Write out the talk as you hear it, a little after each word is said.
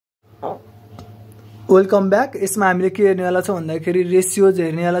Welcome back. इसमें हामीले के हेर्नेवाला छौं भन्दाखेरि रेशियोज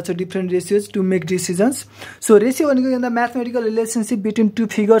हेर्नेवाला छौं, different ratios two make decisions. So ratio भनेको एउटा mathematical relationship between two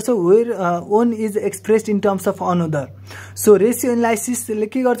figures हो where one is expressed in terms of another. So ratio एनालाइसिसले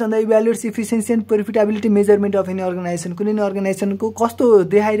के गर्छ भन्दा इभ्यालुएट्स efficiency and profitability measurement of any organisation. कुनै अर्गनाइजेसनको कस्तो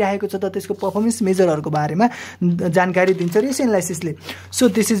देखाइरहेको छ त त्यसको पर्फर्मेन्स मेजरहरुको बारेमा जानकारी दिन्छ ratio एनालाइसिसले। So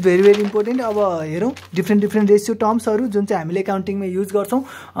this is very very important. अब हेरौं डिफरेंट रेशियो टर्म्सहरु जुन चाहिँ हामीले अकाउन्टिङमा युज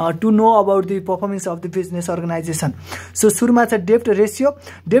गर्छौं to know about the performance of the business organisation. So सुरुमा छ डेब्ट रेशियो।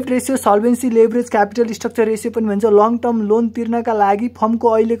 डेब्ट ratio सल्भेन्सी, leverage, capital structure ratio पनि भन्छ। लङ टर्म लोन तिर्नका लागि फर्मको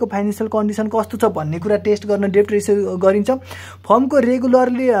अहिलेको फाइनान्शियल कन्डिसन कस्तो छ भन्ने कुरा टेस्ट गर्न डेब्ट रेशियो गरिन्छ। फर्मको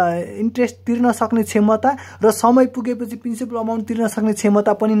रेगुलरली इन्ट्रेस्ट तिर्न सक्ने क्षमता र समय पुगेपछि प्रिन्सिपल अमाउन्ट तिर्न सक्ने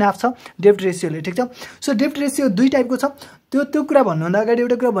क्षमता पनि नाप्छ डेब्ट रेशियोले। ठीक छ। सो डेब्ट रेशियो दुई टाइपको छ। त्यो कुरा भन्नुभन्दा अगाडि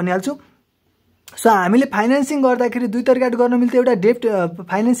एउटा कुरा भनिहाल्छु। सो हामीले फाइनान्सिङ गर्दाखेरि दुई तरिकाले गर्न मिल्थ्यो। एउटा डेब्ट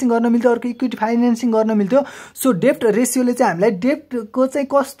फाइनान्सिङ गर्न मिल्थ्यो, अर्को इक्विटी फाइनान्सिङ गर्न मिल्थ्यो। सो डेब्ट रेशियोले चाहिँ हामीलाई डेब्टको चाहिँ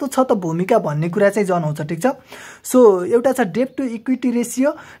कस्तो छ त भूमिका भन्ने कुरा चाहिँ जनाउँछ। ठीक छ। सो एउटा छ डेब्ट टु इक्विटी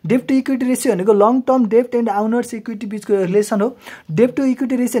रेशियो। डेब्ट टु इक्विटी रेशियो भनेको लङ टर्म डेब्ट एन्ड आउनर्स इक्विटी बीचको रिलेसन हो। डेब्ट टु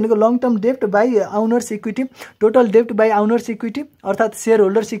इक्विटी रेशियो भनेको लङ टर्म डेब्ट बाई आउनर्स इक्विटी, टोटल डेब्ट बाई आउनर्स इक्विटी अर्थात् शेयर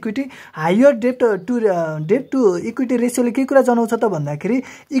होल्डर्स इक्विटी। हायर डेब्ट टु इक्विटी रेशियोले के कुरा जनाउँछ त भन्दाखेरि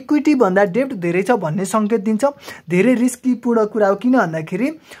इक्विटी भन्दा डेब्ट धेरै छ भन्ने संकेत दिन्छ। धेरै रिस्की पूर्ण कुरा हो, किन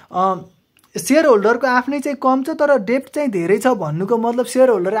भन्दाखेरि शेयर होल्डरको आफ्नै चाहिँ कम छ तर डेब्ट चाहिँ धेरै छ भन्नुको मतलब शेयर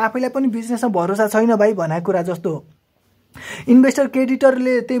होल्डर आफैलाई पनि बिजनेसमा भरोसा छैन भाइ भनेको कुरा जस्तो हो। इन्भेस्टर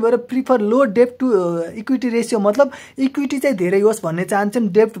क्रेडिटरले त्यही भएर प्रिफर लो डेब्ट टु इक्विटी रेशियो, मतलब इक्विटी चाहिँ धेरै होस् भन्ने चाहन्छन्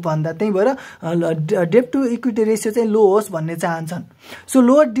डेब्ट भन्दा, त्यही भएर डेब्ट टु इक्विटी रेशियो चाहिँ लो होस् भन्ने चाहन्छन्। सो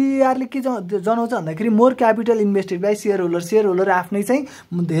लो डिआरले के जनाउँछ भन्दाखेरि more capital invested by share holder. Share holder आफ्नै चाहिँ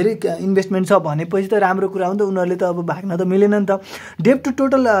धेरै इन्भेस्टमेन्ट छ भनेपछि त राम्रो कुरा हो नि त, उनीहरूले त अब भाग्न त मिलेन नि त। डेब्ट टु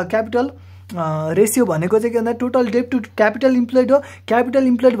टोटल क्यापिटल रेशियो भनेको चाहिँ के भन्दा टोटल डेब्ट टु क्यापिटल इम्प्लोइड हो। क्यापिटल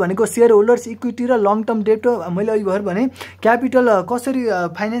इम्प्लोइड भनेको शेयर होल्डर्स इक्विटी र लङ टर्म डेब्ट हो। मैले अघि भएर भने क्यापिटल कसरी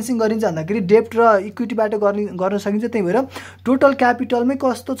फाइनेन्सिङ गरिन्छ भन्दाखेरि डेब्ट र इक्विटीबाट गर्न सकिन्छ। त्यही भएर टोटल क्यापिटलमै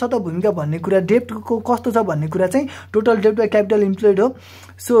कस्तो छ त भूमिका भन्ने कुरा, डेब्टको कस्तो छ भन्ने कुरा चाहिँ टोटल डेब्ट बाई क्यापिटल इम्प्लोइड हो।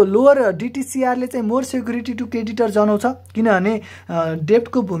 सो लोअर डिटिसिआरले चाहिँ मोर सेक्युरिटी टु क्रेडिटर जनाउँछ, किनभने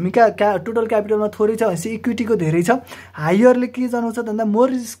डेब्टको भूमिका टोटल क्यापिटलमा थोरै छ भनेपछि इक्विटीको धेरै छ। हायरले के जनाउँछ भन्दा more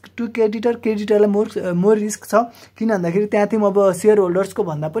risk to creditor, क्रेडिटरलाई more risk छ, किन भन्दाखेरि त्यहाँ चाहिँ अब शेयर होल्डर्सको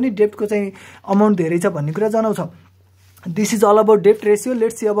भन्दा पनि डेब्टको चाहिँ अमाउन्ट धेरै छ भन्ने कुरा जनाउँछ। दिस इज अल अबाउट डेब्ट ratio.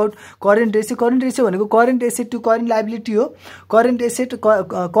 Let's see about current ratio. Current ratio भनेको current asset to current liability हो। करेन्ट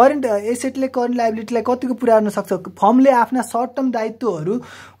एसेटले करेन्ट लायबिलिटीलाई कतिको पुरा गर्न सक्छ। फर्मले आफ्ना सर्ट टर्म दायित्वहरू,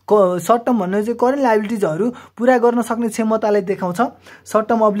 सर्ट टर्म भन्ने चाहिँ करेन्ट लायबिलिटिजहरू पुरा गर्न सक्ने क्षमतालाई देखाउँछ, short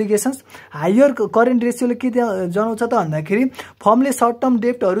term obligations. Higher current रेशियोले के जनाउँछ त भन्दाखेरि फर्मले सर्ट टर्म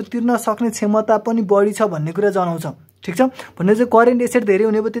डेब्टहरू तिर्न सक्ने क्षमता पनि बढी छ भन्ने कुरा जनाउँछ। ठीक छ। भन्ने चाहिँ करेन्ट एसेट धेरै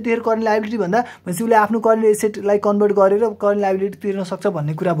हुने भयो त्यतिखेर करेन्ट लायबिलिटी भन्दा भनेपछि उसले आफ्नो करेन्ट एसेटलाई कन्भर्ट गरेर करेन्ट लायबिलिटी तिर्न सक्छ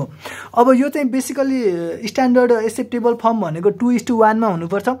भन्ने कुरा भयो। अब यो चाहिँ बेसिकली स्ट्यान्डर्ड एक्सेप्टेबल फर्म भनेको 2:1 मा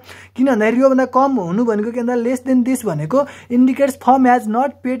हुनुपर्छ, किन भन्दाखेरि योभन्दा कम हुनु भनेको के भन्दा लेस देन दिस भनेको indicates form has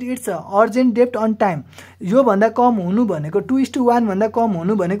not paid it's urgent डेब्ट अन टाइम। योभन्दा कम हुनु भनेको 2:1 भन्दा कम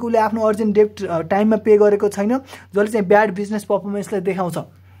हुनु भनेको उसले आफ्नो अर्जेन्ट डेब्ट टाइममा पे गरेको छैन, जसले चाहिँ ब्याड बिजनेस पर्फर्मेन्सलाई देखाउँछ,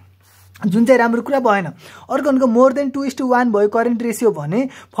 जुन चाहिँ राम्रो कुरा भएन। अर्को भनेको मोर देन 2:1 भयो करेन्ट रेशियो भने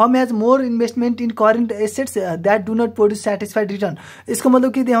form has more investment in current assets that do not produce satisfied return. यसको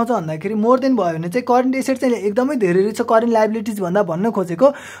मतलब के देखाउँछ भन्दाखेरि मोर देन भयो भने चाहिँ करेन्ट एसेट चाहिँ एकदमै धेरै रहेछ करेन्ट लायबिलिटिज भन्दा भन्न खोजेको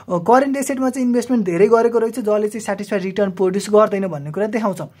करेन्ट एसेटमा चाहिँ इन्भेस्टमेन्ट धेरै गरेको रहेछ जसले चाहिँ सेटिस्फाइड रिटर्न प्रोड्युस गर्दैन भन्ने कुरा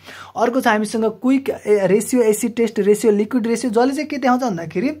देखाउँछ। अर्को छ हामीसँग quick ratio, acid test ratio, liquid ratio, जसले चाहिँ के देखाउँछ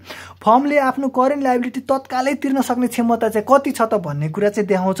भन्दाखेरि फर्मले आफ्नो करेन्ट लायबिलिटी तत्कालै तिर्न सक्ने क्षमता चाहिँ कति छ त भन्ने कुरा चाहिँ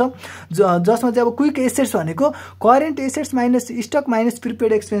देखाउँछ। जसमा चाहिँ अब क्विक एसेट्स भनेको current assets minus stock minus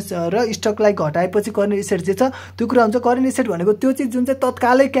prepaid expense र स्टकलाई घटाएपछि करेन्ट एसेट जे छ त्यो कुरा हुन्छ। करेन्ट एसेट भनेको त्यो चिज जुन चाहिँ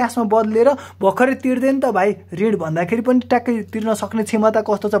तत्कालै क्यासमा बदलेर भर्खरै तिर्दैन त भाइ ऋण भन्दाखेरि पनि ट्याक्कै तिर्न सक्ने क्षमता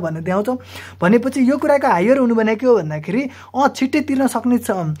कस्तो छ भन्ने देखाउँछ। भनेपछि यो कुराको हायर हुनु भनेको हो भन्दाखेरि छिट्टै तिर्न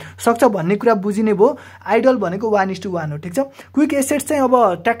सक्छ भन्ने कुरा बुझिने भयो। आइडल भनेको 1:1 हो। ठीक छ। क्विक एसेट्स चाहिँ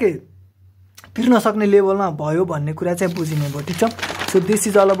अब ट्याक्कै तिर्न सक्ने लेभलमा भयो भन्ने कुरा चाहिँ बुझिने भयो। ठीक छ। So this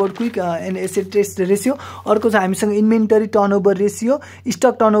is all about quick and asset test ratio. अर्को छ हामीसँग inventory turnover ratio,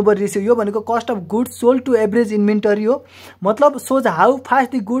 stock turnover ratio. यो भनेको cost of goods sold to average inventory हो, मतलब सोज how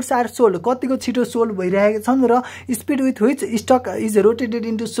fast the goods are sold, कतिको छिटो सोल्ड भइरहेका छन् र speed with which stock is rotated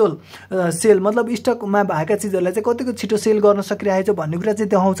into sale, मतलब स्टकमा भएका चिजहरूलाई चाहिँ कतिको छिटो सेल गर्न सकिरहेको छ भन्ने कुरा चाहिँ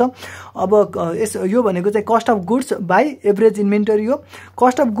देखाउँछ। अब यो भनेको चाहिँ cost of goods by average inventory हो।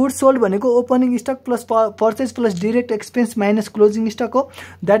 कस्ट अफ गुड्स सोल्ड भनेको opening stock plus purchase plus direct expense minus closing stock stock हो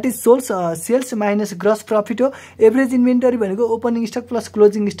that is sales minus gross profit हो एभरेज इन्भेन्टरी भनेको opening stock plus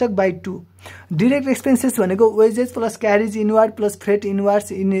closing stock by 2 direct expenses भनेको wages plus carriage inward plus freight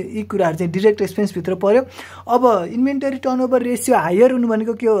इनवार्ड्स यी कुराहरू चाहिँ direct expense भित्र पर्यो अब इन्भेन्टरी टर्नओभर रेसियो हायर हुनु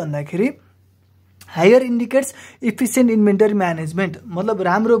भनेको के हो भन्दाखेरि हायर इन्डिकेट्स इफिसिएन्ट इन्भेन्टरी म्यानेजमेन्ट मतलब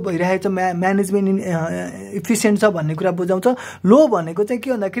राम्रो भइरहेको छ म्यानेजमेन्ट इफिसिएन्ट छ भन्ने कुरा बुझाउँछ लो भनेको चाहिँ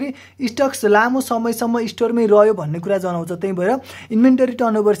के भन्दाखेरि स्टक्स लामो समयसम्म स्टोरमै रह्यो भन्ने कुरा जनाउँछ त्यही भएर इन्भेन्टरी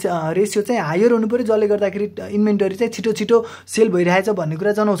टर्नओभर रेसियो चाहिँ हायर हुनु पर्यो जसले गर्दाखेरि इन्भेन्टरी चाहिँ छिटो छिटो सेल भइरहेछ भन्ने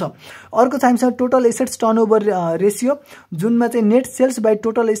कुरा जनाउँछ अर्को चाहिँ हामीसँग टोटल एसेट्स टर्नओभर रेसियो जुनमा चाहिँ net sales by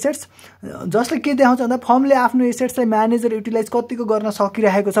total assets जसले के देखाउँछ भन्दा फर्मले आफ्नो एसेट्सलाई म्यानेज र युटिलाइज कतिको गर्न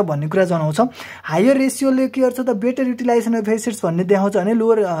सकिरहेको छ भन्ने कुरा जनाउँछ हायर रेसियोले के गर्छ त बेटर युटिलाइजेसन अफ एसेट्स भन्ने देखाउँछ भने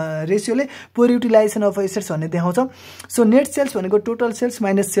lower रेसियोले pore utilisation of assets भन्ने देखाउँछ सो नेट सेल्स भनेको total sales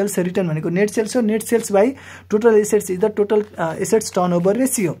minus cells return भनेको नेट सेल्स हो net sales by total assets is the total assets turnover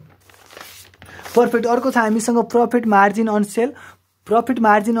ratio perfect अर्को छ हामीसँग profit margin on sale profit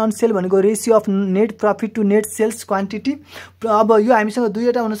margin on sale भनेको ratio of net profit to net sales quantity अब यो हामीसँग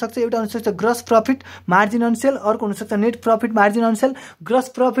दुईवटा हुन सक्छ एउटा हुन सक्छ gross profit margin on sale अर्को हुन सक्छ net profit margin on sale gross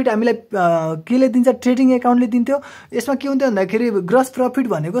profit हामीलाई केले दिन्छ ट्रेडिङ एकाउन्टले दिन्थ्यो यसमा के हुन्थ्यो भन्दाखेरि ग्रस प्रॉफिट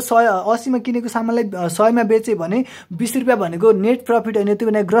भनेको 180 मा किनेको सामानलाई 100 मा बेचे भने 20 रुपैयाँ भनेको नेट प्रॉफिट हैन त्यो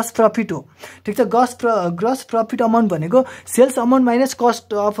भने ग्रस प्रॉफिट हो ठीक छ ग्रस प्रॉफिट अमाउन्ट भनेको sales amount minus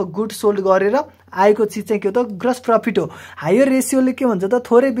cost of good sold गरेर आएको चीज चाहिँ के हो त ग्रस प्रॉफिट हो हायर रेसियोले के भन्छ त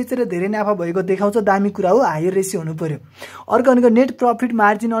थोरै बेचेर धेरै नाफा भएको देखाउँछ दामी कुरा हो हायर रेसियो हुनु पर्यो अर्को भनेको net profit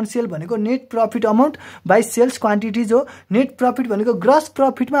margin on sale भनेको net profit amount by sales quantities हो नेट प्रॉफिट भनेको ग्रस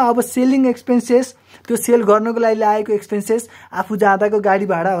प्रॉफिटमा अब सेलिङ एक्सपेन्सेस त्यो सेल गर्नको लागि लागेको एक्सपेन्सेस आफू जाँदाको गाडी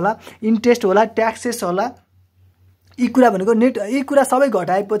भाडा होला इन्ट्रेस्ट होला ट्याक्सेस होला यी कुरा भनेको नेट यी कुरा सबै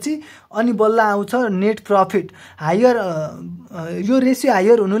घटाएपछि अनि बल्ल आउँछ नेट प्रॉफिट हायर यो रेसियो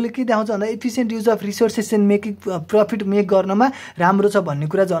हायर हुनुले के देखाउँछ भन्दा एफिसिएन्ट use of resources and making profit make गर्नमा राम्रो छ भन्ने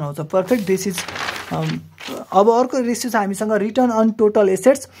कुरा जनाउँछ पर्फेक्ट दिस इज अब अर्को रेसियो छ हामीसँग रिटर्न अन टोटल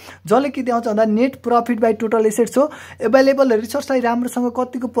एसेट्स जसले के देखाउँछ भन्दा net profit by total assets हो एभाइलेबल रिसोर्सलाई राम्रोसँग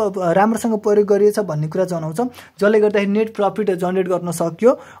कतिको राम्रोसँग प्रयोग गरिएछ भन्ने कुरा जनाउँछ जसले गर्दाखेरि नेट प्रॉफिट जेनेरेट गर्न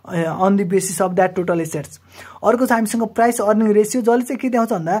सक्यो on the basis of that total assets अर्को छ हामीसँग प्राइस अर्निङ रेसियो जसले चाहिँ के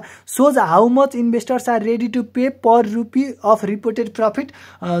देखाउँछ भन्दा सोज how much investors are ready to pay per rupee of reported profit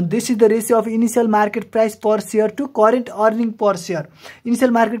this is the ratio of initial market price per share to current earning per share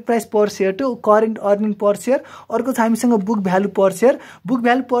initial market price per share to current earning per share अर्को छ हामीसँग book value पर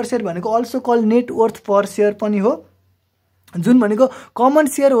share भनेको also call net worth पर share पनि हो जुन भनेको common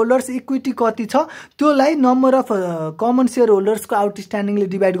share holders equity कति छ त्योलाई number of common share होल्डर्सको आउटस्ट्यान्डिङले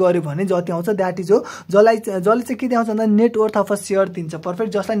divide गर्यो भने जति आउँछ द्याट इज हो जसले चाहिँ के देखाउँछ भन्दा net worth of a share दिन्छ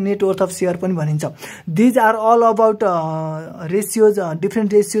पर्फेक्ट जसलाई नेट वर्थ अफ शेयर पनि भनिन्छ these are all about ratios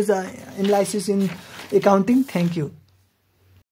different ratios analysis in accounting thank you